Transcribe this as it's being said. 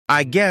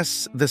I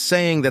guess the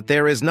saying that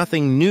there is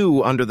nothing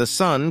new under the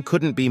sun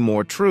couldn't be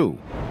more true.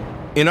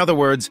 In other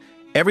words,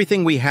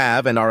 everything we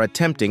have and are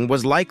attempting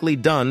was likely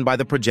done by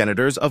the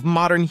progenitors of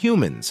modern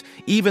humans,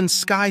 even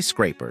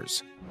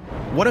skyscrapers.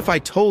 What if I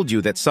told you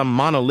that some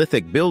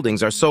monolithic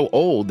buildings are so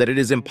old that it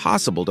is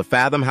impossible to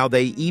fathom how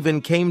they even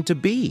came to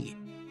be?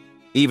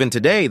 Even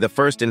today, the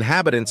first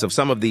inhabitants of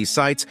some of these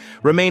sites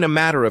remain a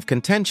matter of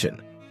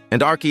contention,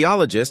 and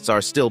archaeologists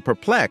are still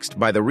perplexed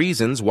by the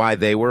reasons why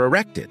they were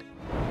erected.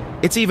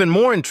 It's even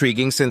more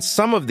intriguing since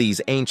some of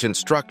these ancient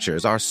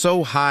structures are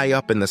so high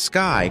up in the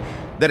sky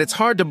that it's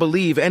hard to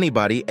believe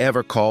anybody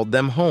ever called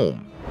them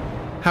home.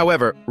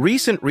 However,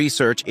 recent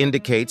research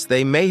indicates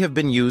they may have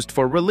been used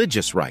for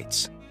religious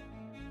rites.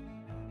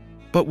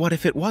 But what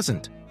if it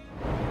wasn't?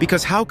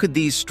 Because how could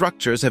these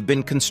structures have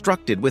been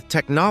constructed with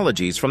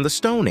technologies from the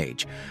Stone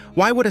Age?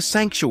 Why would a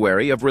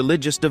sanctuary of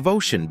religious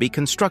devotion be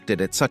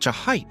constructed at such a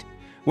height,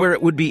 where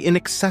it would be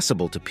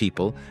inaccessible to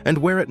people and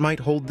where it might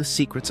hold the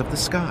secrets of the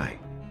sky?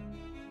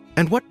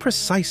 And what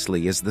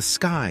precisely is the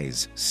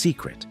sky's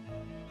secret?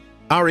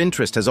 Our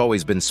interest has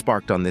always been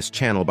sparked on this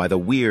channel by the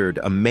weird,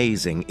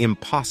 amazing,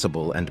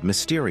 impossible, and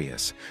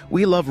mysterious.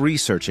 We love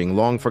researching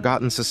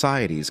long-forgotten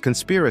societies,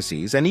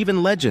 conspiracies, and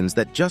even legends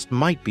that just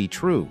might be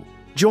true.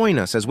 Join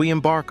us as we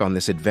embark on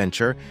this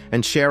adventure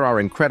and share our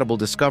incredible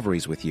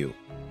discoveries with you.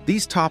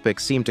 These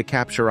topics seem to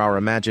capture our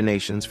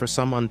imaginations for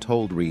some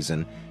untold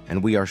reason,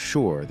 and we are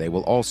sure they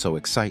will also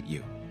excite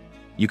you.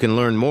 You can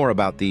learn more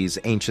about these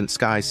ancient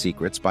sky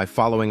secrets by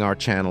following our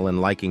channel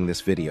and liking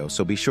this video,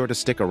 so be sure to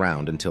stick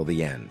around until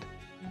the end.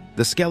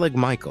 The Skellig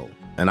Michael,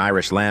 an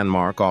Irish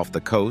landmark off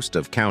the coast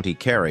of County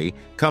Kerry,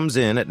 comes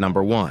in at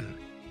number 1.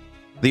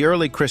 The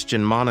early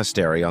Christian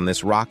monastery on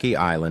this rocky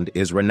island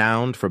is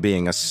renowned for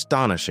being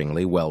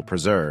astonishingly well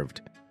preserved.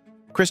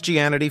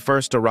 Christianity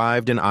first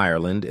arrived in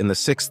Ireland in the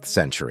 6th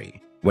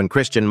century, when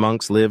Christian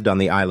monks lived on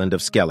the island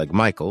of Skellig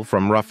Michael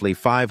from roughly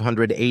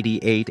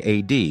 588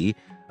 AD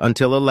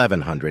until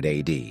 1100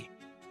 AD.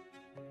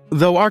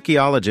 Though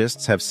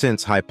archaeologists have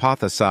since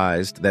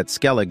hypothesized that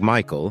Skellig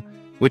Michael,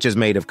 which is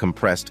made of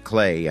compressed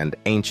clay and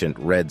ancient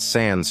red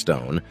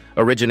sandstone,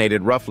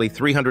 originated roughly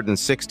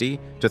 360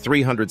 to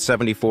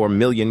 374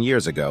 million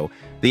years ago,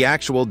 the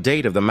actual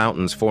date of the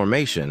mountain's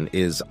formation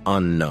is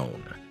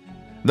unknown.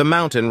 The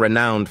mountain,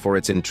 renowned for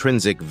its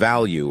intrinsic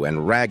value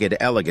and ragged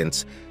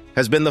elegance,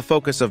 has been the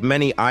focus of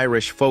many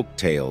Irish folk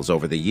tales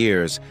over the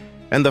years,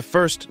 and the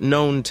first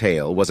known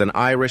tale was an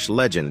Irish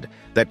legend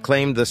that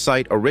claimed the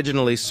site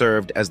originally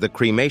served as the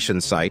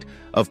cremation site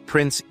of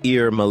Prince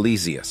Ir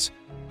Milesius,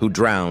 who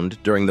drowned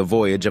during the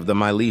voyage of the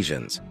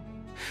Milesians.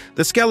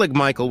 The Skellig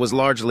Michael was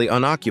largely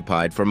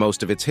unoccupied for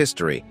most of its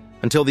history,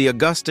 until the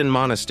Augustan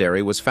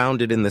monastery was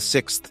founded in the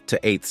 6th to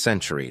 8th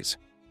centuries.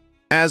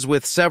 As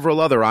with several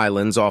other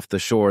islands off the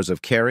shores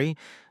of Kerry,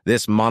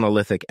 this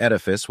monolithic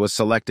edifice was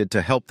selected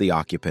to help the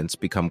occupants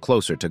become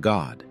closer to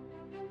God.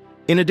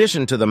 In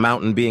addition to the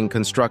mountain being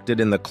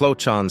constructed in the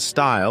Clochon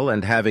style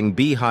and having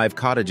beehive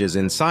cottages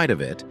inside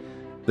of it,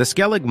 the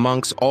Skellig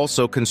monks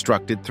also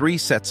constructed 3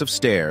 sets of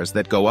stairs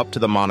that go up to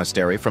the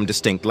monastery from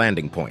distinct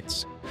landing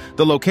points.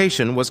 The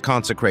location was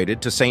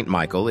consecrated to Saint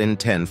Michael in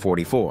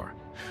 1044.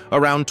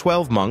 Around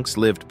 12 monks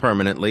lived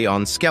permanently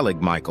on Skellig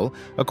Michael,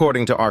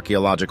 according to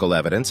archaeological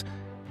evidence,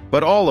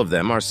 but all of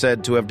them are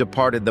said to have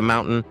departed the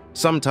mountain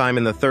sometime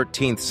in the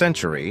 13th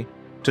century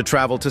to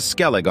travel to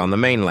Skellig on the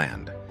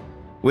mainland,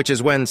 which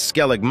is when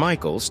Skellig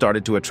Michael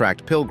started to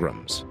attract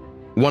pilgrims.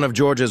 One of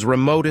Georgia's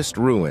remotest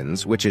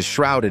ruins, which is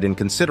shrouded in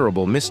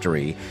considerable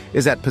mystery,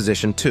 is at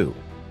position 2.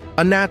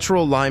 A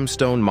natural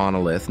limestone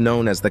monolith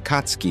known as the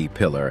Katski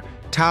Pillar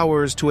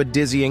towers to a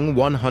dizzying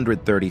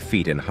 130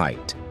 feet in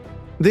height.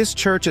 This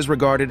church is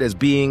regarded as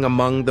being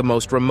among the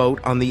most remote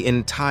on the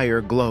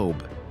entire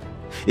globe.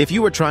 If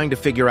you were trying to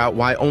figure out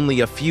why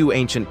only a few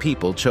ancient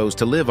people chose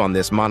to live on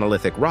this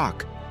monolithic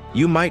rock,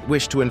 you might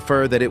wish to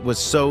infer that it was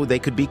so they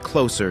could be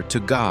closer to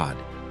God.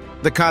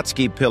 The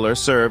Katski Pillar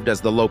served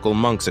as the local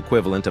monks'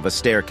 equivalent of a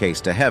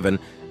staircase to heaven,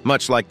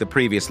 much like the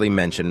previously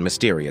mentioned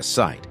mysterious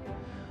site.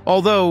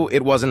 Although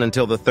it wasn't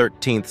until the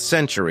 13th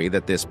century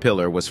that this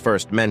pillar was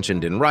first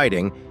mentioned in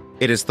writing,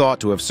 it is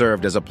thought to have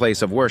served as a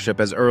place of worship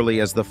as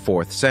early as the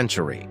 4th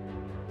century.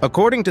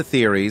 According to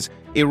theories,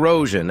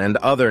 erosion and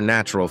other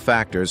natural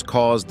factors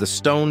caused the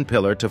stone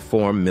pillar to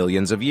form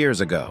millions of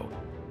years ago.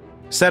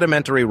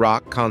 Sedimentary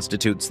rock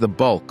constitutes the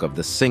bulk of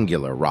the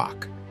singular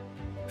rock.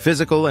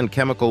 Physical and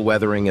chemical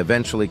weathering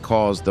eventually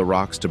caused the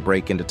rocks to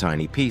break into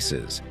tiny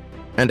pieces.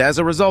 And as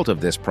a result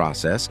of this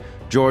process,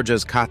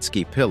 Georgia's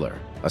Katski Pillar,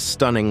 a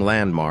stunning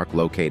landmark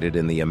located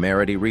in the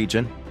Emerity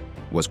region,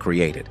 was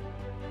created.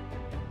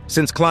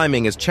 Since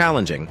climbing is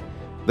challenging,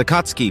 the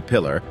Katski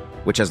Pillar,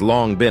 which has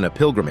long been a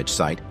pilgrimage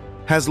site,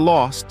 has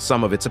lost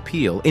some of its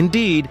appeal.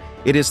 Indeed,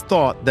 it is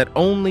thought that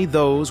only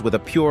those with a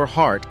pure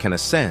heart can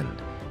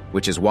ascend,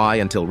 which is why,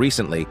 until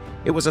recently,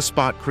 it was a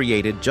spot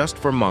created just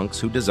for monks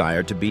who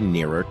desired to be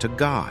nearer to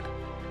God.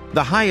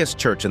 The highest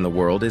church in the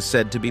world is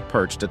said to be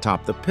perched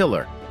atop the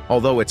pillar,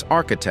 although its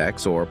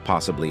architects, or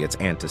possibly its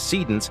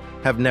antecedents,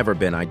 have never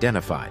been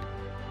identified.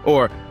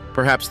 Or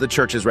Perhaps the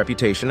church's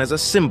reputation as a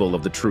symbol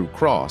of the true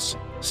cross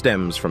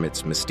stems from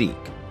its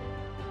mystique.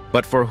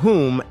 But for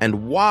whom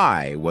and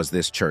why was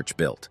this church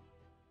built?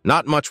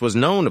 Not much was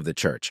known of the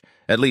church,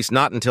 at least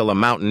not until a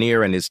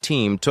mountaineer and his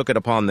team took it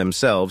upon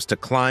themselves to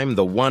climb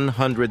the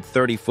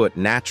 130-foot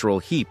natural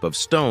heap of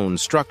stone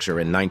structure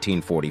in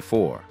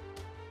 1944.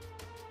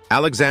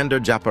 Alexander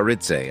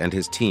Japaridze and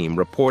his team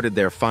reported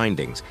their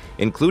findings,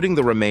 including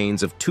the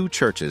remains of 2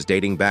 churches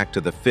dating back to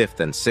the 5th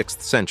and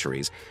 6th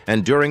centuries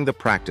and during the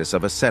practice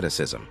of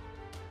asceticism.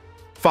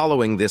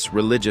 Following this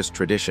religious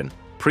tradition,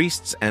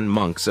 priests and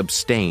monks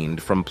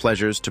abstained from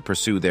pleasures to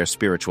pursue their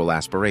spiritual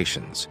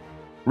aspirations.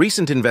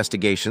 Recent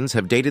investigations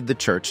have dated the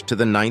church to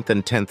the 9th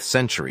and 10th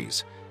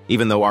centuries,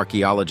 even though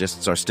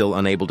archaeologists are still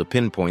unable to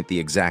pinpoint the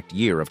exact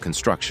year of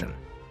construction.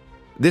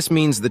 This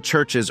means the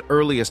church's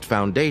earliest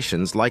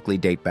foundations likely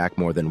date back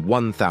more than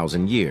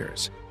 1,000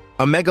 years.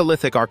 A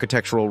megalithic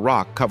architectural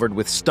rock covered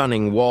with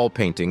stunning wall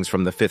paintings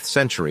from the 5th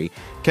century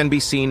can be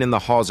seen in the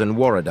Hausen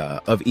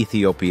Woreda of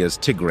Ethiopia's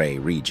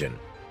Tigray region.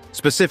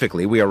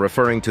 Specifically, we are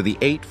referring to the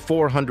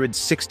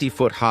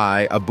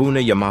 460-foot-high Abuna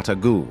Yamata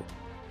Gu.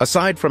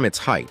 Aside from its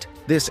height,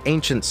 this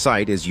ancient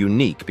site is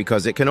unique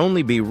because it can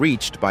only be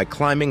reached by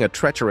climbing a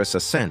treacherous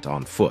ascent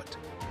on foot.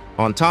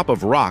 On top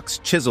of rocks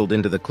chiseled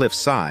into the cliff's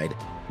side,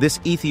 this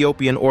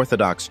Ethiopian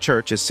Orthodox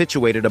church is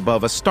situated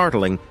above a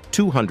startling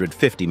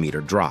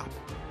 250-meter drop.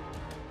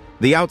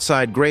 The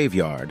outside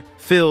graveyard,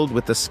 filled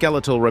with the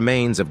skeletal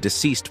remains of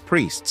deceased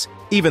priests,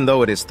 even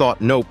though it is thought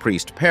no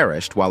priest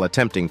perished while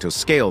attempting to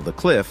scale the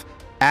cliff,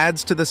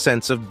 adds to the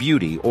sense of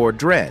beauty or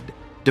dread,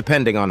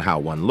 depending on how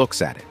one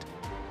looks at it.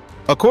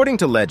 According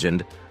to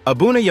legend,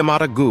 Abuna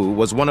Yamata Gu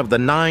was one of the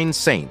 9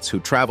 saints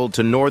who traveled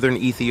to northern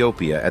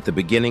Ethiopia at the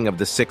beginning of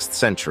the 6th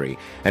century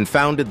and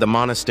founded the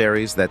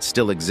monasteries that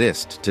still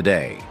exist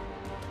today.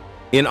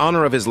 In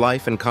honor of his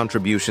life and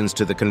contributions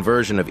to the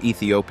conversion of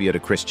Ethiopia to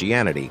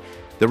Christianity,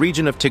 the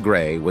region of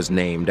Tigray was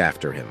named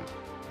after him.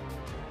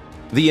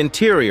 The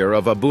interior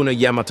of Abuna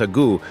Yamata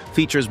Gu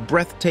features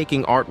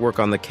breathtaking artwork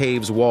on the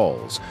cave's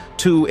walls,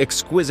 2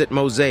 exquisite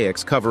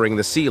mosaics covering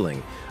the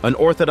ceiling, an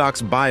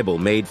Orthodox Bible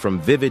made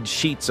from vivid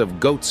sheets of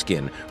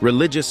goatskin,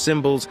 religious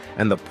symbols,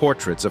 and the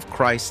portraits of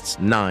Christ's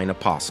 9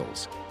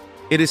 apostles.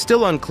 It is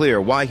still unclear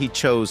why he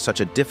chose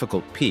such a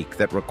difficult peak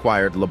that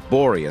required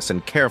laborious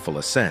and careful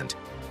ascent.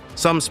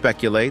 Some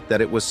speculate that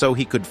it was so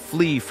he could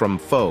flee from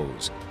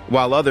foes,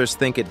 while others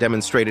think it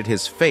demonstrated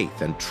his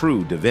faith and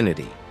true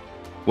divinity.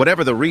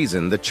 Whatever the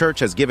reason, the church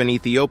has given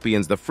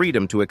Ethiopians the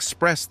freedom to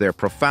express their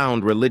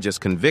profound religious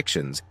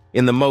convictions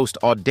in the most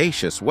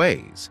audacious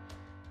ways.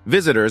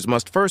 Visitors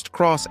must first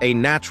cross a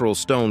natural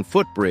stone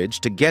footbridge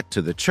to get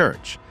to the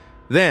church.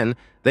 Then,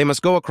 they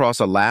must go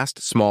across a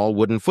last small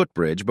wooden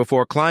footbridge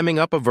before climbing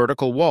up a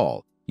vertical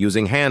wall,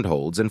 using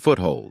handholds and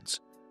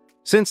footholds.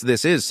 Since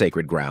this is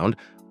sacred ground,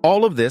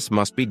 all of this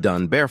must be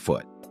done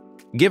barefoot.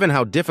 Given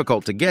how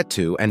difficult to get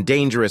to and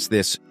dangerous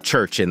this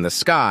church in the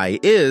sky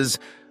is,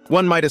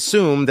 one might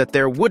assume that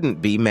there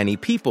wouldn't be many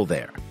people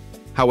there.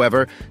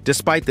 However,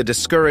 despite the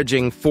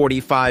discouraging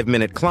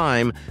 45-minute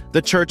climb,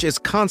 the church is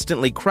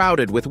constantly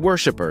crowded with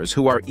worshipers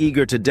who are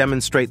eager to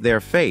demonstrate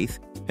their faith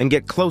and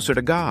get closer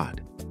to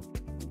God.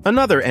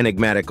 Another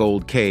enigmatic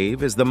old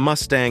cave is the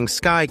Mustang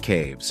Sky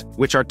Caves,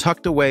 which are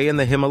tucked away in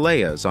the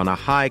Himalayas on a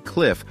high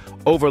cliff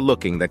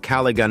overlooking the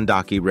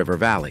Kaligandaki River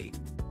Valley.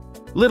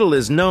 Little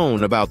is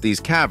known about these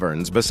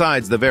caverns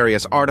besides the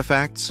various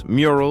artifacts,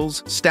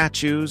 murals,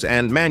 statues,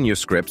 and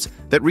manuscripts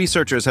that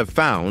researchers have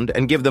found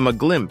and give them a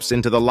glimpse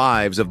into the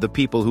lives of the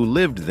people who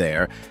lived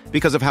there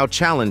because of how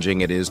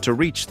challenging it is to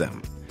reach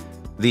them.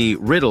 The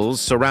riddles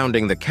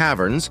surrounding the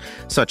caverns,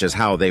 such as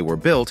how they were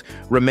built,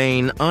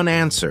 remain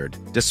unanswered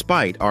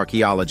despite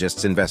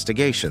archaeologists'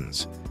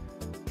 investigations.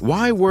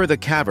 Why were the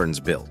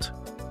caverns built?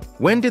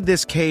 When did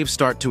this cave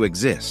start to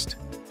exist?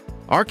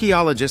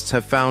 Archaeologists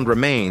have found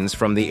remains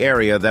from the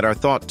area that are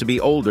thought to be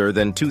older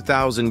than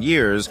 2,000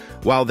 years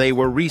while they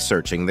were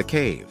researching the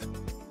cave.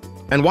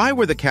 And why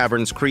were the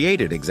caverns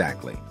created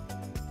exactly?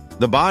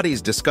 The bodies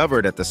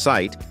discovered at the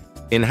site,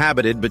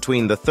 inhabited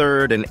between the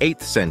 3rd and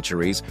 8th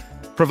centuries,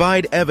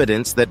 provide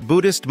evidence that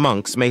Buddhist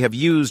monks may have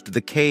used the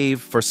cave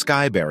for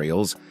sky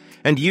burials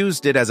and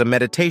used it as a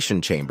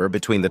meditation chamber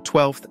between the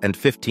 12th and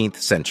 15th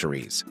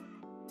centuries.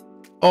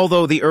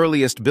 Although the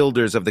earliest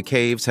builders of the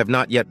caves have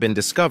not yet been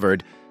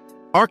discovered,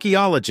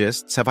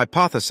 archaeologists have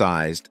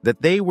hypothesized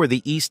that they were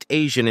the East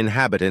Asian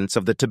inhabitants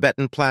of the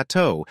Tibetan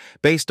Plateau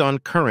based on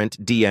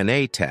current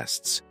DNA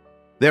tests.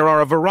 There are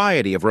a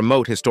variety of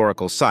remote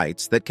historical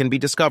sites that can be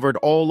discovered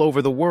all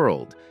over the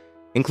world,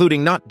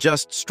 including not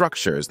just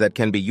structures that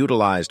can be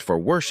utilized for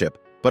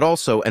worship, but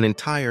also an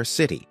entire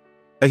city.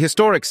 A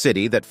historic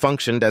city that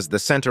functioned as the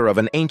center of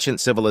an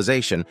ancient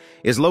civilization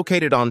is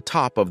located on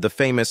top of the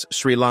famous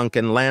Sri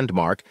Lankan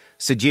landmark,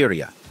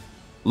 Sigiriya.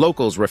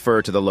 Locals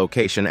refer to the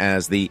location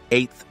as the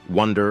 8th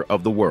wonder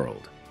of the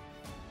world.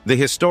 The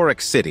historic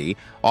city,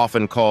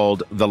 often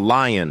called the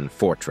Lion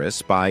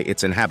Fortress by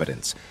its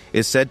inhabitants,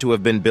 is said to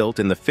have been built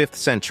in the 5th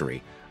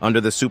century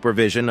under the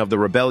supervision of the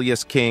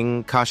rebellious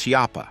king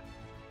Kashyapa.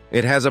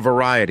 It has a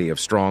variety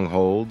of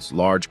strongholds,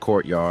 large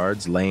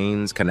courtyards,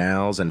 lanes,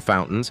 canals, and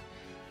fountains.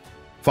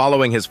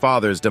 Following his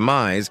father's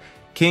demise,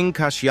 King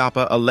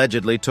Kashyapa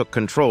allegedly took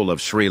control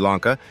of Sri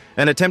Lanka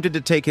and attempted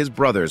to take his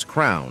brother's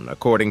crown,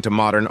 according to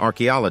modern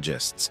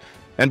archaeologists.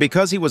 And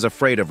because he was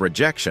afraid of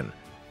rejection,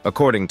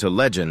 according to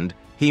legend,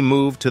 he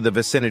moved to the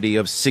vicinity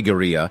of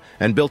Sigiriya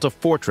and built a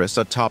fortress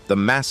atop the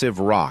massive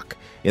rock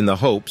in the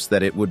hopes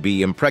that it would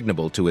be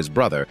impregnable to his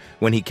brother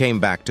when he came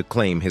back to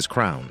claim his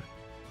crown.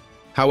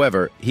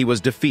 However, he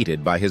was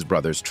defeated by his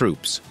brother's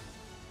troops.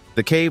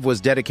 The cave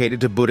was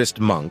dedicated to Buddhist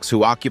monks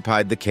who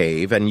occupied the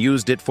cave and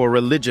used it for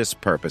religious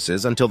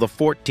purposes until the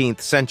 14th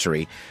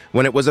century,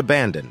 when it was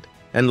abandoned,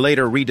 and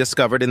later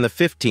rediscovered in the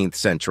 15th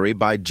century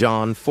by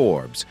John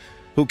Forbes,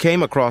 who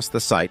came across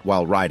the site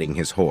while riding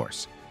his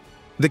horse.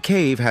 The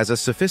cave has a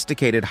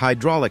sophisticated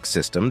hydraulic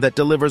system that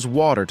delivers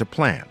water to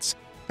plants,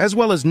 as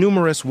well as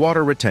numerous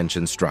water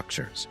retention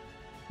structures.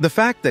 The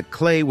fact that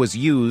clay was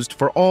used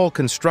for all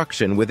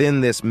construction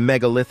within this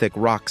megalithic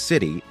rock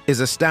city is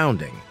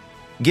astounding.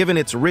 Given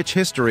its rich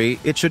history,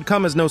 it should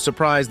come as no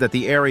surprise that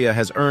the area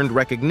has earned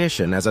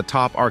recognition as a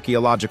top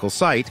archaeological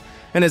site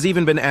and has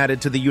even been added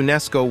to the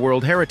UNESCO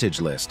World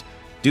Heritage List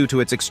due to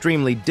its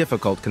extremely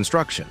difficult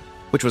construction,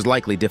 which was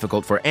likely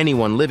difficult for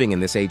anyone living in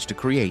this age to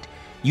create.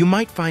 You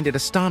might find it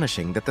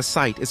astonishing that the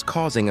site is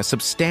causing a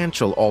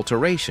substantial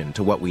alteration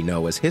to what we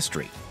know as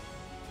history.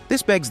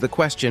 This begs the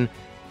question,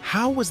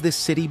 how was this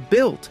city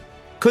built?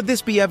 Could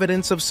this be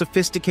evidence of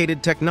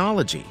sophisticated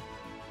technology?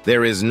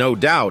 There is no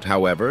doubt,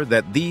 however,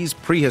 that these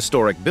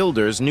prehistoric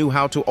builders knew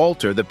how to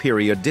alter the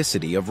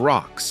periodicity of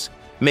rocks,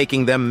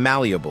 making them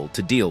malleable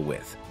to deal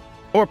with.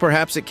 Or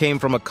perhaps it came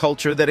from a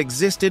culture that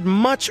existed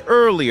much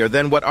earlier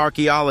than what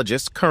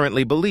archaeologists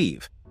currently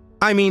believe.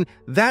 I mean,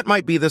 that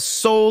might be the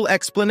sole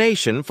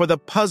explanation for the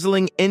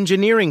puzzling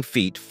engineering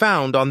feat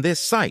found on this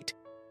site.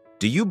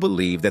 Do you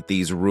believe that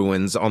these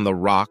ruins on the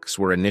rocks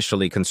were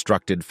initially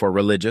constructed for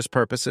religious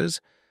purposes?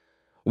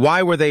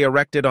 Why were they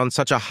erected on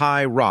such a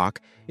high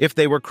rock if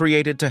they were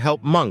created to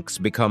help monks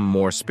become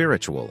more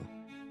spiritual?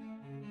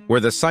 Were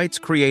the sites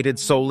created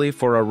solely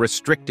for a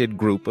restricted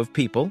group of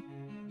people?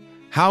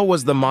 How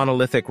was the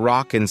monolithic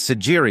rock in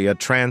Sigiriya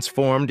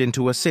transformed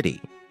into a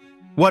city?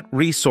 What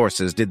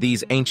resources did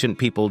these ancient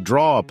people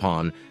draw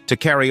upon to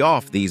carry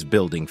off these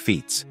building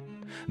feats?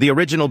 The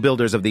original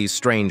builders of these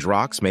strange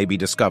rocks may be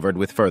discovered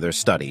with further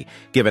study,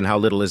 given how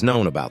little is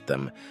known about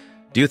them.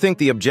 Do you think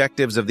the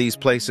objectives of these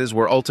places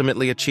were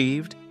ultimately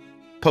achieved?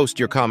 Post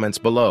your comments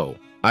below.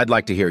 I'd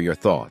like to hear your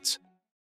thoughts.